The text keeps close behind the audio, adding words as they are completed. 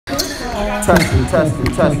Testing, testing,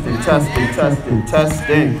 testing, testing, testing,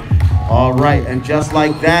 testing. All right, and just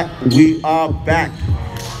like that, we are back.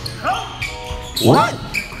 What?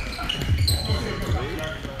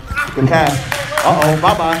 Good pass. Uh-oh,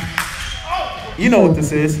 bye-bye. You know what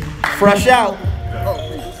this is. Fresh out.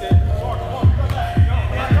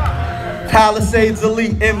 Palisades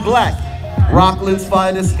Elite in black. Rocklands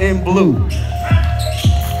Finest in blue.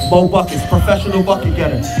 Mo Buckets, professional bucket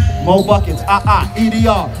getters. Mo Buckets,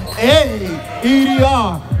 EDR. Hey,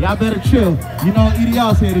 EDR. Y'all better chill. You know what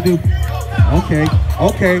EDR's here to do. Okay,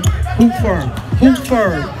 okay. Hoop firm, hoop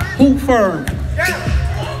firm, hoop firm.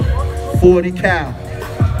 40 cal.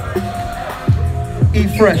 E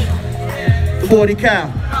fresh. 40 cal.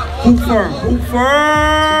 Hoop firm, hoop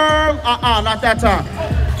firm. Not that time.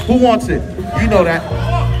 Who wants it? You know that.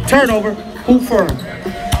 Turnover, hoop firm.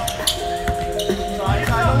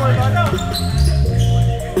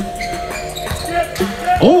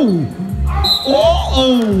 Oh,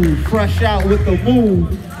 fresh out with the move.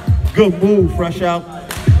 Good move, fresh out.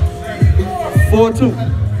 4-2.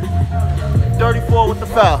 34 with the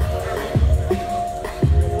foul.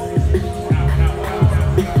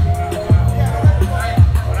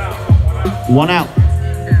 One out.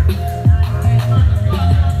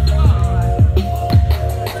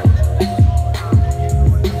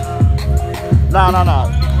 Nah.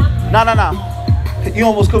 You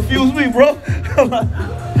almost confused me, bro.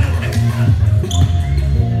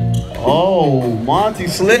 Oh, Monty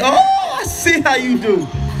slid. Oh, I see how you do.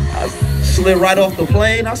 I slid right off the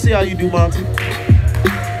plane. I see how you do, Monty.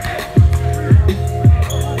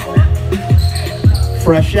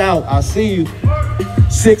 Fresh out. I see you.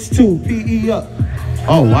 6'2", PE up.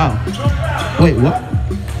 Oh, wow. Wait, what?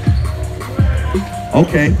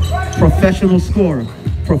 Okay. Professional scorer.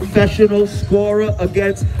 Professional scorer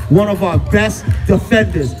against one of our best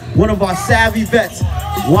defenders, one of our savvy vets.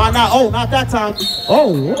 Why not? Oh, not that time.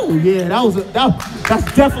 Oh yeah,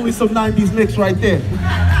 that's definitely some 90s Knicks right there.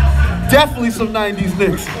 Definitely some 90s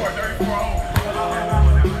Knicks.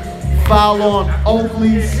 Foul on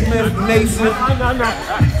Oakley Smith Mason.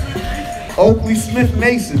 Oakley Smith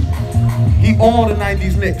Mason. He all the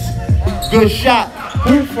 90s Knicks. Good shot.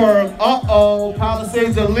 Hoop firm.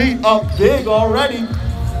 Palisades Elite up big already.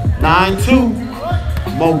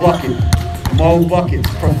 9-2. Mo Bucket. Mo Buckets.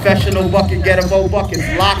 Professional bucket getter Mo Buckets.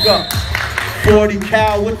 Lock up. 40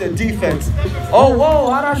 cal with the defense. Oh,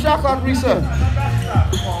 whoa. How'd our shot clock reset?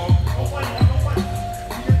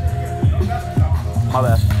 My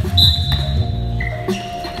bad.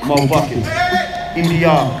 Mo Buckets.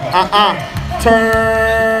 EDR.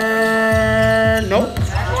 Turn. Nope.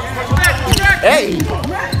 Hey.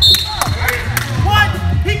 What?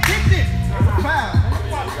 He kicked it.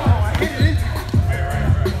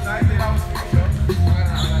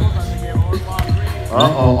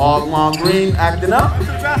 Uh-oh, Ogmont Green acting up?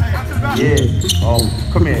 Yeah. Oh,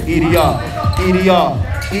 come here. EDR.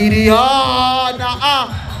 Nah.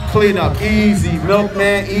 Clean up. Easy.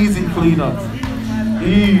 Milkman, easy clean up.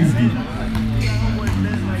 Easy.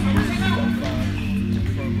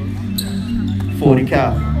 40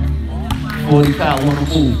 cal. 40 cal on the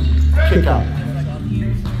move. Kick out.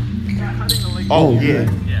 Oh, yeah.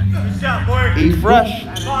 E fresh.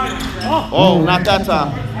 Oh, not that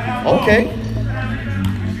time. Okay.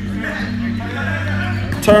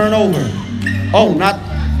 Turnover. Oh, not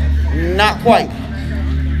quite.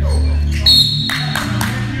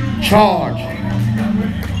 Charge.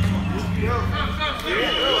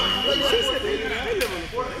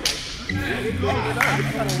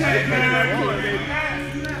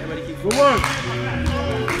 Good work.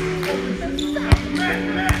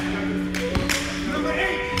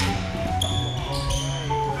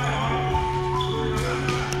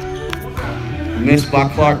 Missed by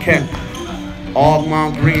Clark Kent.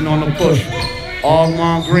 Ogmont Green on the push.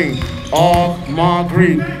 Ogmont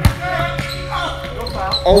Green.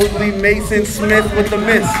 Oakley Mason Smith with the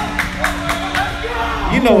miss.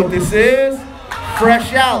 You know what this is.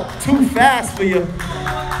 Fresh out. Too fast for you.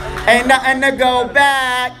 Ain't nothing to go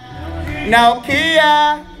back. No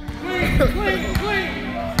Kia.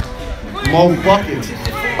 Mo Buckets.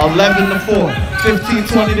 11-4.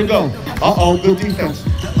 15-20 to go. Uh-oh, good defense.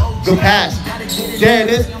 Good pass. There it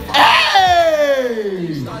is.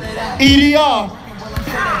 Hey! EDR.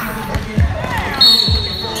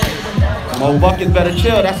 Mo Buckets better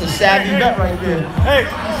chill. That's a savvy bet right there. Hey.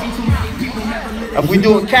 If we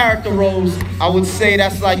doing character roles, I would say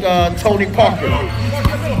that's like Tony Parker.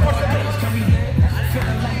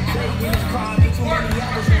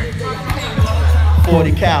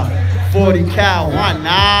 $40 cal. Why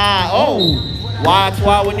not? Oh,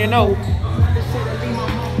 why when you know.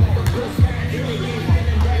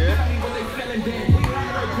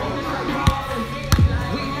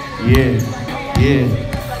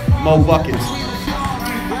 Yeah. Mo Buckets.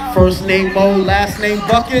 First name Mo, last name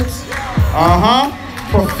Buckets.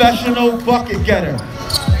 Professional bucket getter.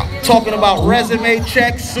 Talking about resume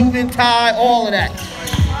checks, suit and tie, all of that.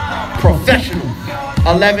 Professional.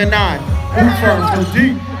 11-9. Who turns from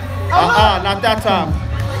deep? Not that time.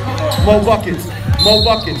 Mo Buckets.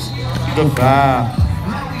 The foul.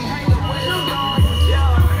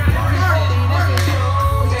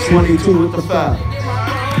 22 with the foul.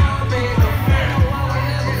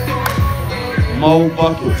 Mo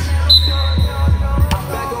Buckets.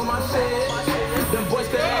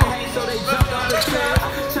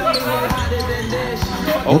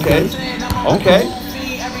 Okay.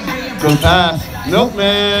 Good pass.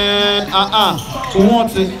 Milkman. Who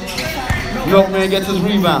wants it? Milkman gets his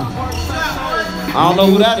rebound. I don't know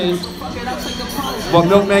who that is. But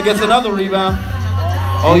Milkman gets another rebound.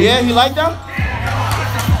 Oh yeah, he like that?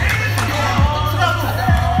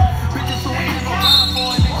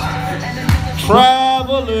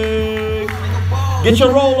 Traveling. Get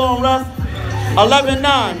your roll on, ref.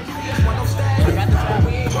 11-9.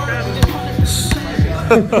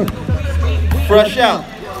 Fresh out.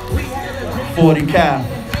 40 cal.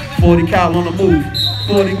 40 cal on the move.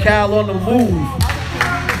 40 cal on the move.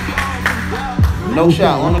 No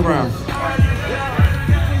shot on the ground.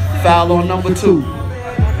 Foul on number 2.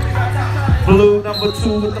 Blue number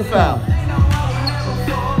 2 with the foul.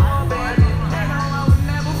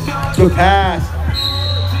 Good pass.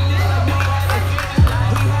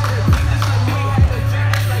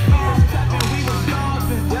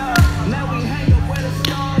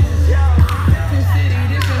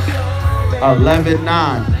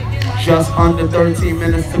 $11-9. Just under 13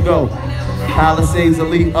 minutes to go. Palisades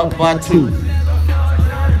Elite up by 2.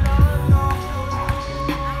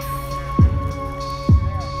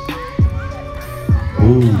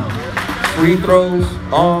 Ooh. Free throws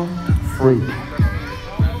are free.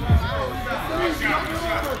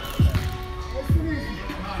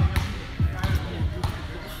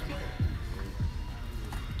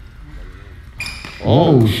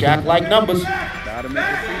 Oh, Shaq-like numbers. Gotta make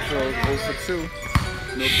a free throw. Goes for 2.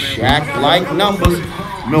 Shaq-like numbers.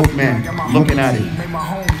 Milkman looking at it.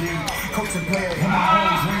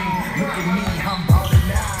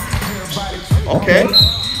 Okay.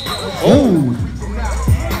 Oh.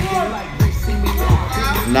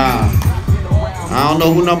 Nah. I don't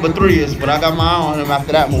know who number 3 is, but I got my eye on him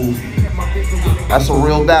after that move. That's a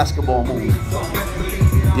real basketball move.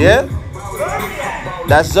 Yeah?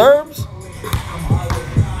 That's Zerbs?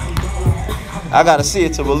 I gotta see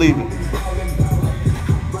it to believe it.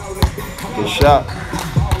 Good shot.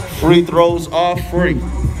 Free throws are free.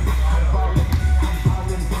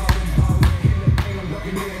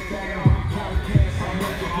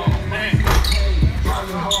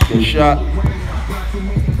 Good shot.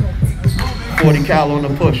 40 cal on the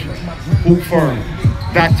push. Hoop firm.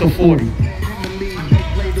 Back to 40.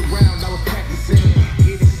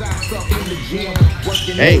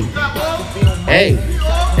 Hey.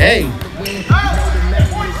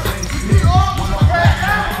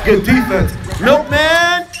 Good defense.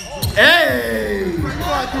 Milkman. Hey.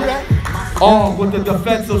 Oh, with the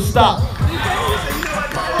defensive stop.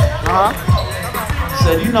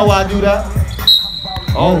 Said, you know why I do that.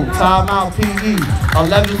 Oh, timeout PE.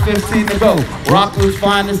 11:15 to go. Rocklands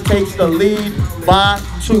Finest takes the lead by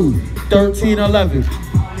 2. 13-11.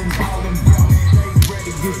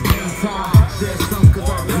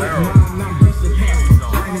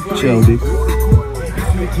 Chelsea.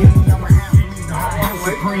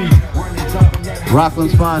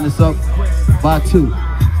 Rocklands Finest up by 2.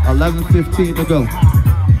 11:15 to go.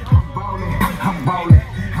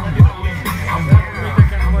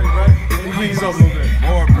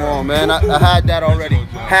 Come on, man. I had that already.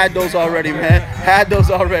 Had those already, man. Had those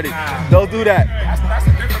already. Don't do that.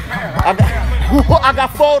 I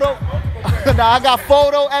got photo. Nah, I got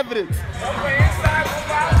photo evidence.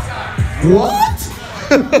 What?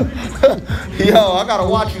 Yo, I gotta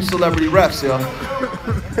watch you celebrity refs, yo.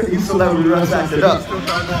 These celebrity refs acted up.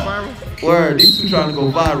 Word, these two trying to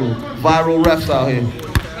go viral. Viral refs out here.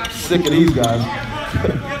 Sick of these guys.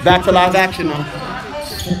 Back to live action now.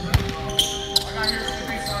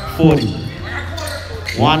 40.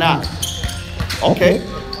 Why not? Okay.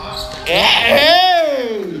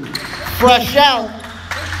 Hey! Fresh out.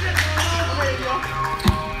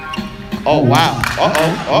 Oh, wow.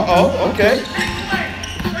 Okay.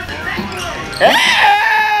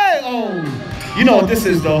 Hey! Oh, you know what this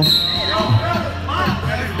is, though.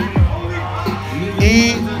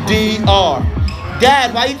 EDR.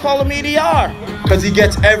 Dad, why you call him EDR? Because he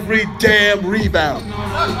gets every damn rebound.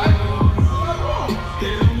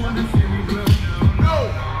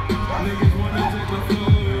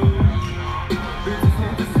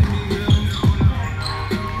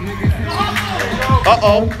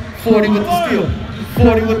 Uh-oh. 40 with the steal.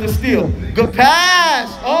 40 with the steal. Good pass.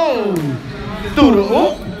 Oh. Through the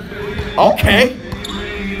hoop. Okay.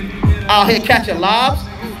 Out here catching lobs.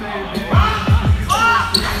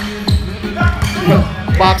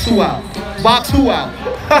 Box who out? Box who out?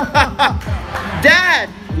 Dad,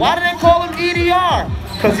 why do they call him EDR?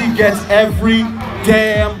 Because he gets every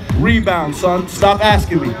damn rebound, son. Stop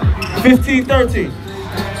asking me. 15-13.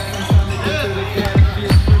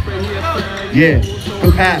 Yeah,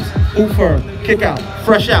 good pass. Hooper, kick out.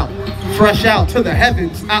 Fresh out. Fresh out to the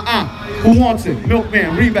heavens. Who wants it?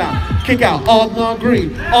 Milkman, rebound. Kick out. Ogmon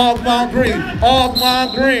Green. Ogmon Green.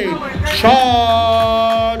 Ogmon Green.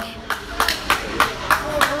 Charge.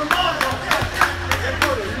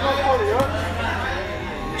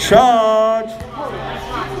 Charge.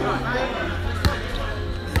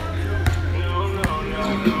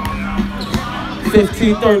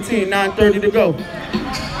 $15-13, 9:30 to go.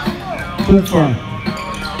 Hooper.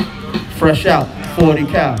 Fresh out. 40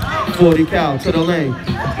 cal. 40 cal to the lane.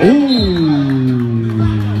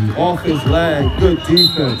 Ooh. Off his leg. Good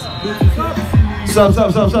defense. Sub.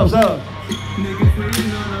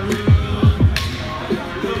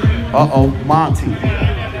 Uh-oh. Monty.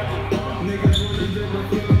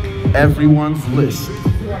 Everyone's list.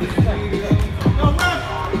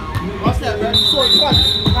 What's that, man?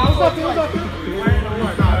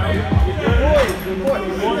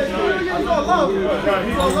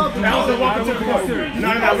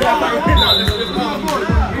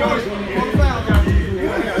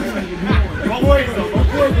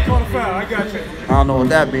 I don't know what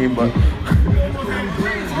that means, but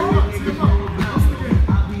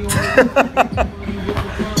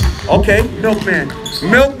okay, Milkman.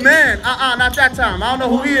 Milkman. Not that time. I don't know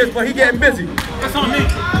who he is, but he getting busy. That's on me.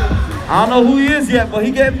 I don't know who he is yet, but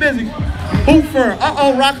he getting busy. Hooper.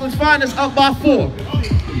 Rocklands Finest up by 4.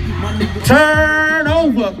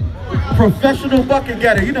 Turnover. Professional bucket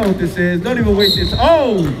getter. You know what this is. Don't even waste your time.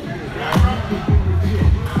 Oh!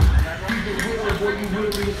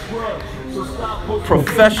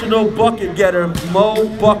 Professional bucket getter. Mo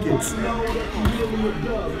Buckets.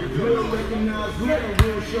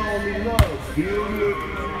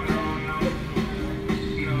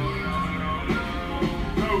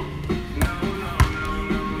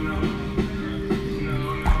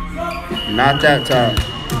 Not that time.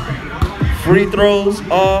 Free throws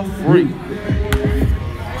are free.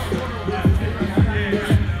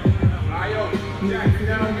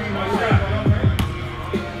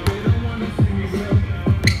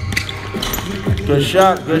 Good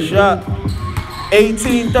shot, good shot.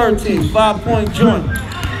 18-13, 5-point joint.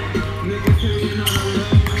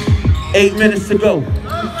 8 minutes to go.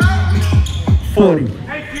 40.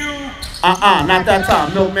 Not that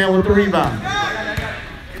time. Milkman with the rebound.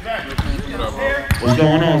 What's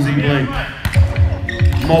going on, Z-Blake?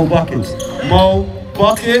 Mo Buckets. Mo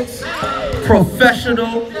Buckets.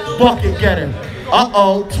 Professional bucket getter.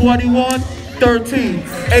 21-13.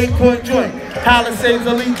 8-point joint. Palisades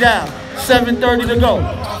elite down. 7:30 to go.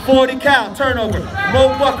 40 cal. Turnover.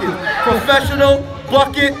 Mo Buckets. Professional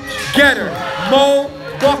bucket getter. Mo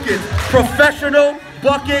Buckets. Professional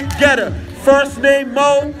bucket getter. First name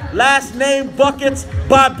Mo. Last name Buckets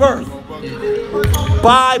by birth.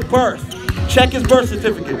 By birth. Check his birth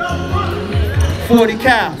certificate. 40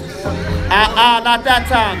 cal. Not that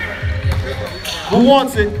time. Who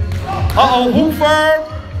wants it? Hooper.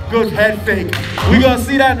 Good head fake. We're gonna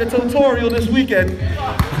see that in the tutorial this weekend.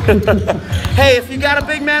 Hey, if you got a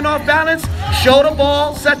big man off balance, show the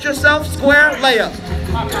ball, set yourself, square, layup.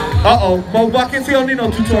 Mo Buckets, he don't need no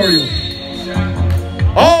tutorial.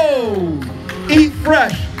 Oh, eat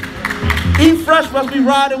fresh. Eat fresh must be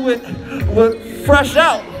riding with fresh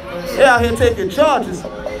out. They out here taking charges.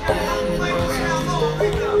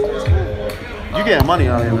 You getting money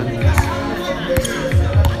out here, man.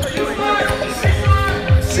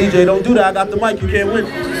 CJ, don't do that. I got the mic. You can't win.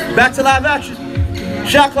 Back to live action.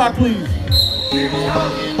 Shot clock, please.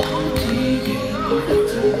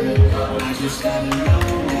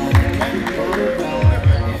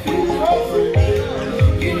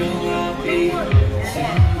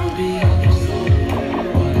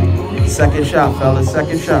 Second shot, fellas.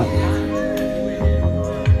 Second shot.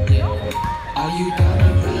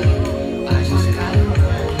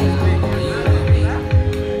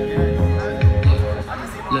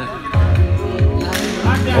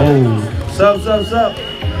 Oh, sub.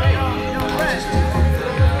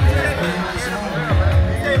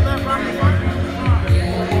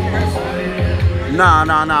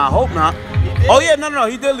 Nah, hope not. Oh yeah, no,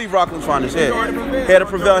 he did leave Rocklands Finest. Yeah, he had to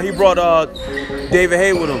prevail. He brought David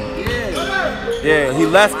Hay with him. Yeah, he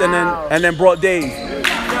left and then brought Dave.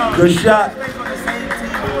 Good shot.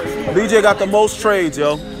 Lee got the most trades,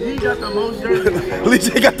 yo. He got the most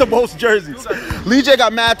jerseys. Lee got the most jerseys. Lee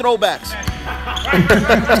got mad throwbacks.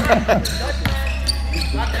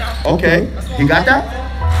 Okay, he got that?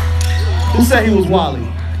 Who said he was Wally?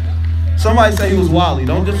 Somebody said he was Wally.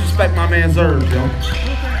 Don't disrespect my man Zerge, yo.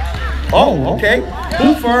 Oh, okay.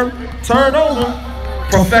 Boot firm, turnover,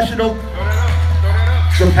 professional.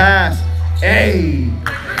 Good pass. Hey.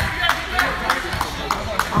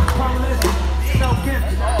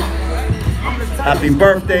 Happy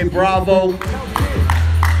birthday, Bravo.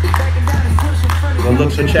 Good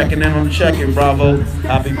looks for checking in on the check-in, Bravo.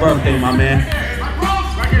 Happy birthday, my man.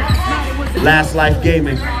 Last Life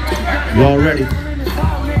Gaming. You all ready?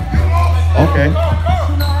 Okay.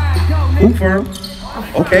 Hoop firm.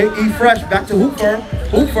 Okay, E Fresh, back to hoop firm.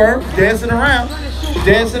 Hoop firm, dancing around.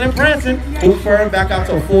 Dancing and prancing. Hoop firm, back out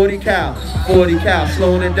to 40 cal. 40 cal,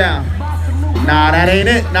 slowing it down. Nah, that ain't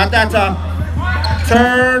it. Not that time.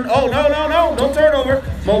 Turn. Oh, no. Don't turn over.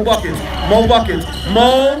 Mo buckets. Mo buckets.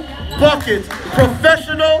 Mo buckets.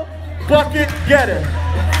 Professional bucket getter.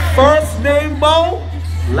 First name Mo,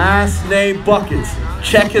 last name Buckets.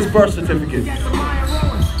 Check his birth certificate.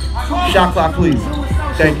 Shot clock, please.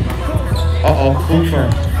 Thank you. Uh-oh, hoop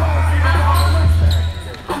firm.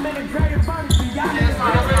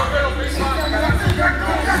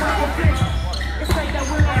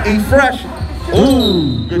 E Fresh.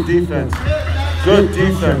 Ooh, good defense. Good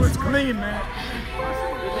defense. Clean, man.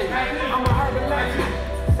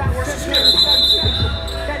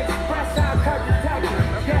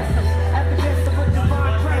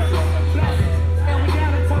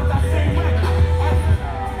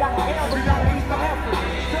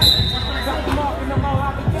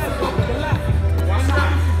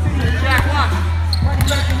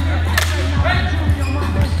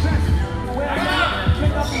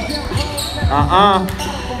 Uh-uh.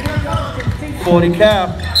 40 cal.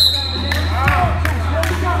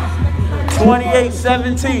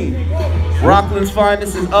 28-17. Rocklands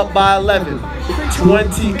Finest is up by 11.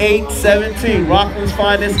 28-17. Rocklands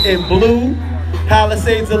Finest in blue.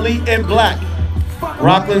 Palisades Elite in black.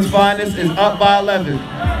 Rocklands Finest is up by 11.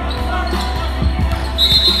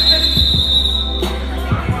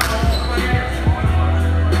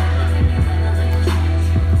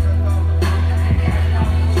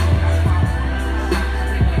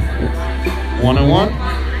 One and one.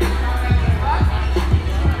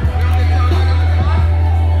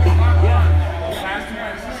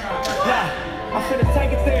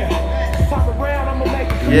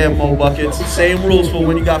 Yeah, Mo Buckets. Same rules for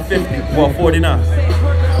when you got 50. Well, 49.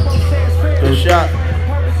 Good shot.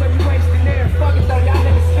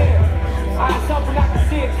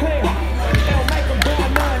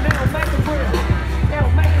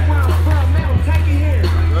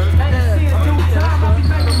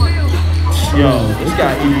 Yo, this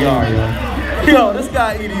guy EDR, yo. Yo, this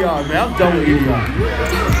guy EDR, man. I'm done with EDR.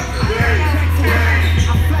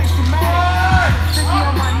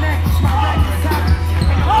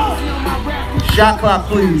 Shot clock,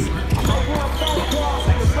 please.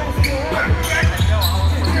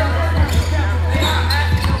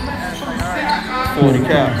 $40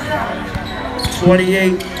 cal.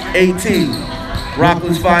 28-18.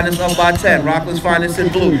 Rocklands Finest up by 10. Rocklands Finest in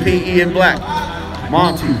blue. PE in black.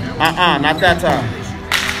 Monty, not that time.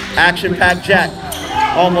 Action Pack Jack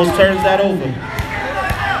almost turns that over.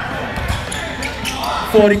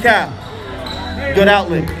 40 cal. Good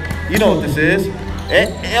outlet. You know what this is.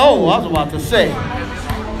 Oh, I was about to say.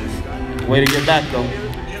 Way to get back, though.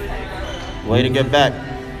 Way to get back.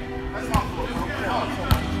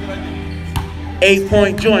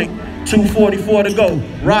 8-point joint. 2:44 to go.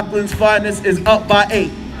 Rocklands Finest is up by 8.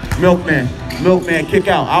 Milkman, kick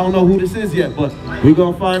out. I don't know who this is yet, but we're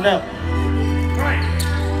gonna find out.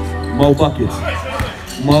 Mo Buckets.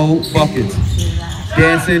 Mo Buckets.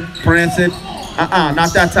 Dancing, prancing.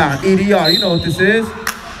 Not that time. EDR, you know what this is.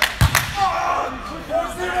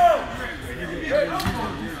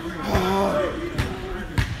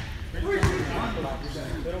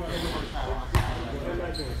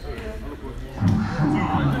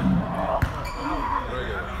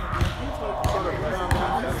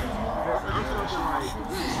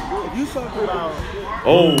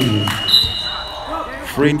 Oh,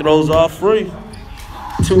 free throws are free.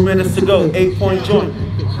 2 minutes to go, 8-point joint.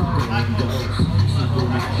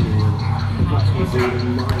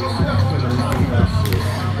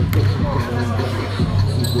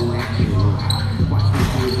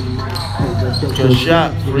 Good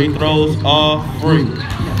shot, free throws are free.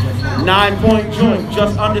 9-point joint,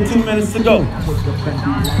 just under 2 minutes to go.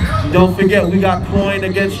 Don't forget, we got Coin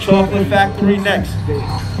against Chocolate Factory next.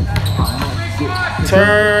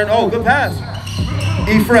 Turn, oh, good pass.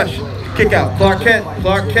 E Fresh. Kick out. Clark Kent.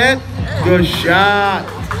 Clark Kent. Good shot.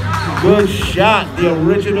 Good shot. The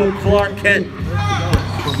original Clark Kent.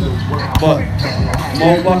 But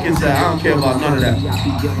Mo Bucket said, I don't care about none of that.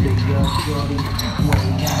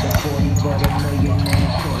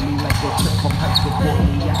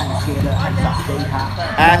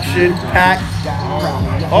 Action packed.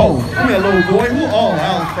 Oh, come here, little boy. Oh,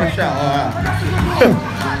 that was fresh out. All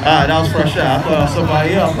right, that was fresh out. I thought it was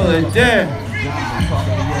somebody else. I was like, damn.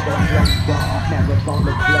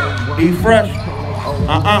 E Fresh.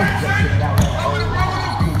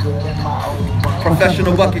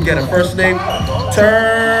 Professional bucket getter. First name,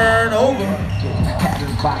 turn over.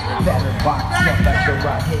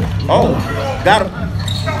 Oh, got him.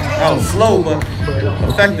 That was slow, but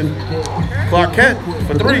effective. Clark Kent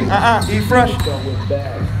for 3. E Fresh. E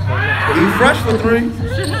Fresh for 3.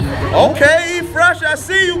 Okay, E Fresh, I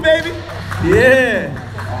see you, baby. Yeah.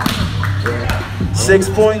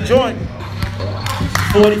 6-point joint.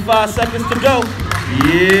 45 seconds to go.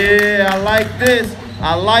 Yeah, I like this.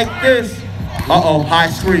 I like this. Uh-oh, high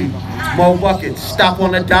screen. Mo Bucket, stop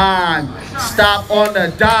on the dime. Stop on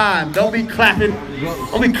the dime. Don't be clapping.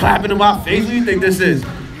 Don't be clapping in my face. What do you think this is?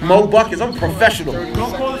 Mo Buckets, I'm a professional. Don't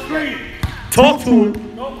go to the street. Talk to him.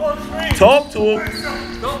 Don't go to the street. Talk to him.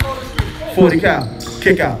 Don't go to the street. 40 cal.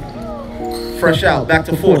 Kick out. Fresh out. Back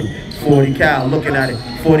to 40. 40 cal. Looking at it.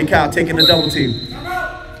 40 cal taking the double team.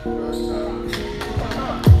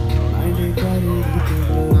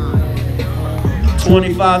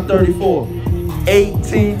 25-34.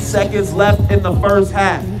 18 seconds left in the first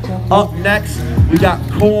half. Up next, we got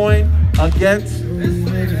Coin against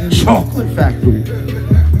Chocolate Factory.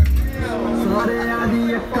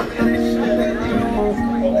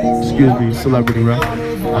 Excuse me, celebrity rep. I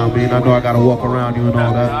mean, I know I gotta walk around you and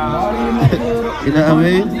all that. You know what I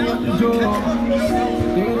mean?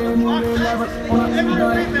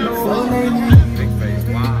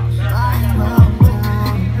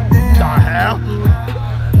 The hell?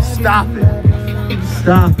 Stop it.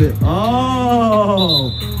 Stop it.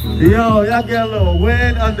 Oh. Yo, y'all get a little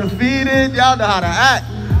win, undefeated. Y'all know how to act.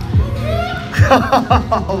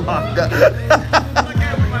 Oh my God.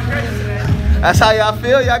 That's how y'all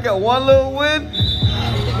feel? Y'all get one little win?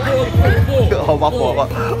 Oh, my fault.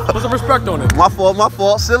 Put some respect on it. My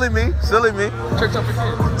fault. Silly me. Silly me.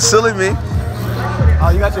 Silly me. Oh,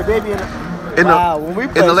 you got your baby in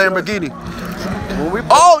the Lamborghini.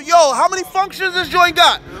 Oh, yo, how many functions this joint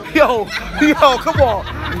got? Yo, come on.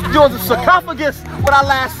 Yo, the sarcophagus when I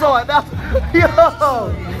last saw it.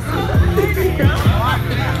 Yo.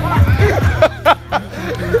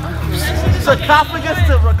 Sarcophagus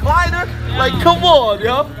to recliner? Like, come on,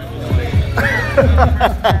 yo.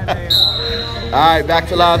 All right, back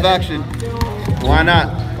to live action. Why not?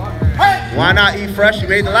 Why not E Fresh? You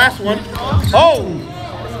made the last one. Oh!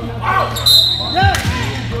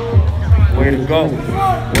 Way to go.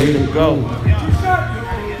 Way to go.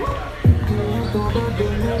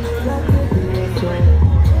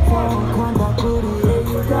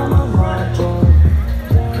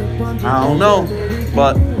 I don't know,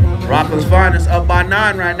 but Rocklands Finest up by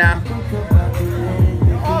 9 right now.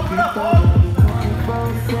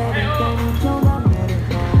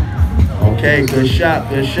 Okay, good shot,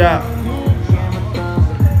 good shot.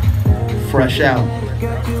 Fresh out.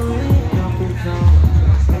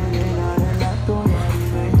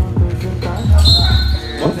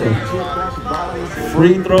 What the?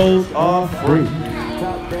 Free throws are free.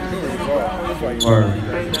 Word.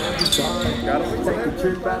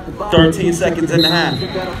 13 seconds in the half.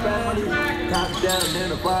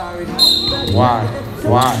 Why?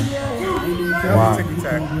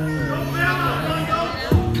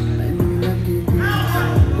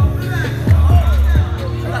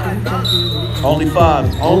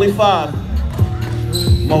 Only five.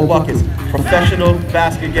 Mo Buckets, professional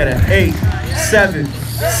basket getter. 8, 7,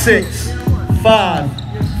 6, 5,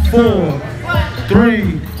 4,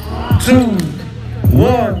 3, 2,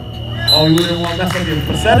 1. Oh, you didn't want to mess up your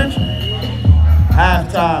percentage?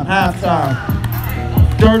 Halftime.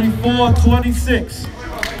 34-26.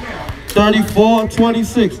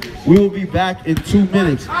 34-26. We will be back in 2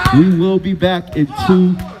 minutes. We will be back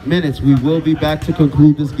to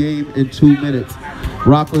conclude this game in 2 minutes.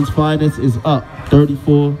 Rocklands Finest is up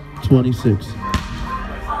 34-26.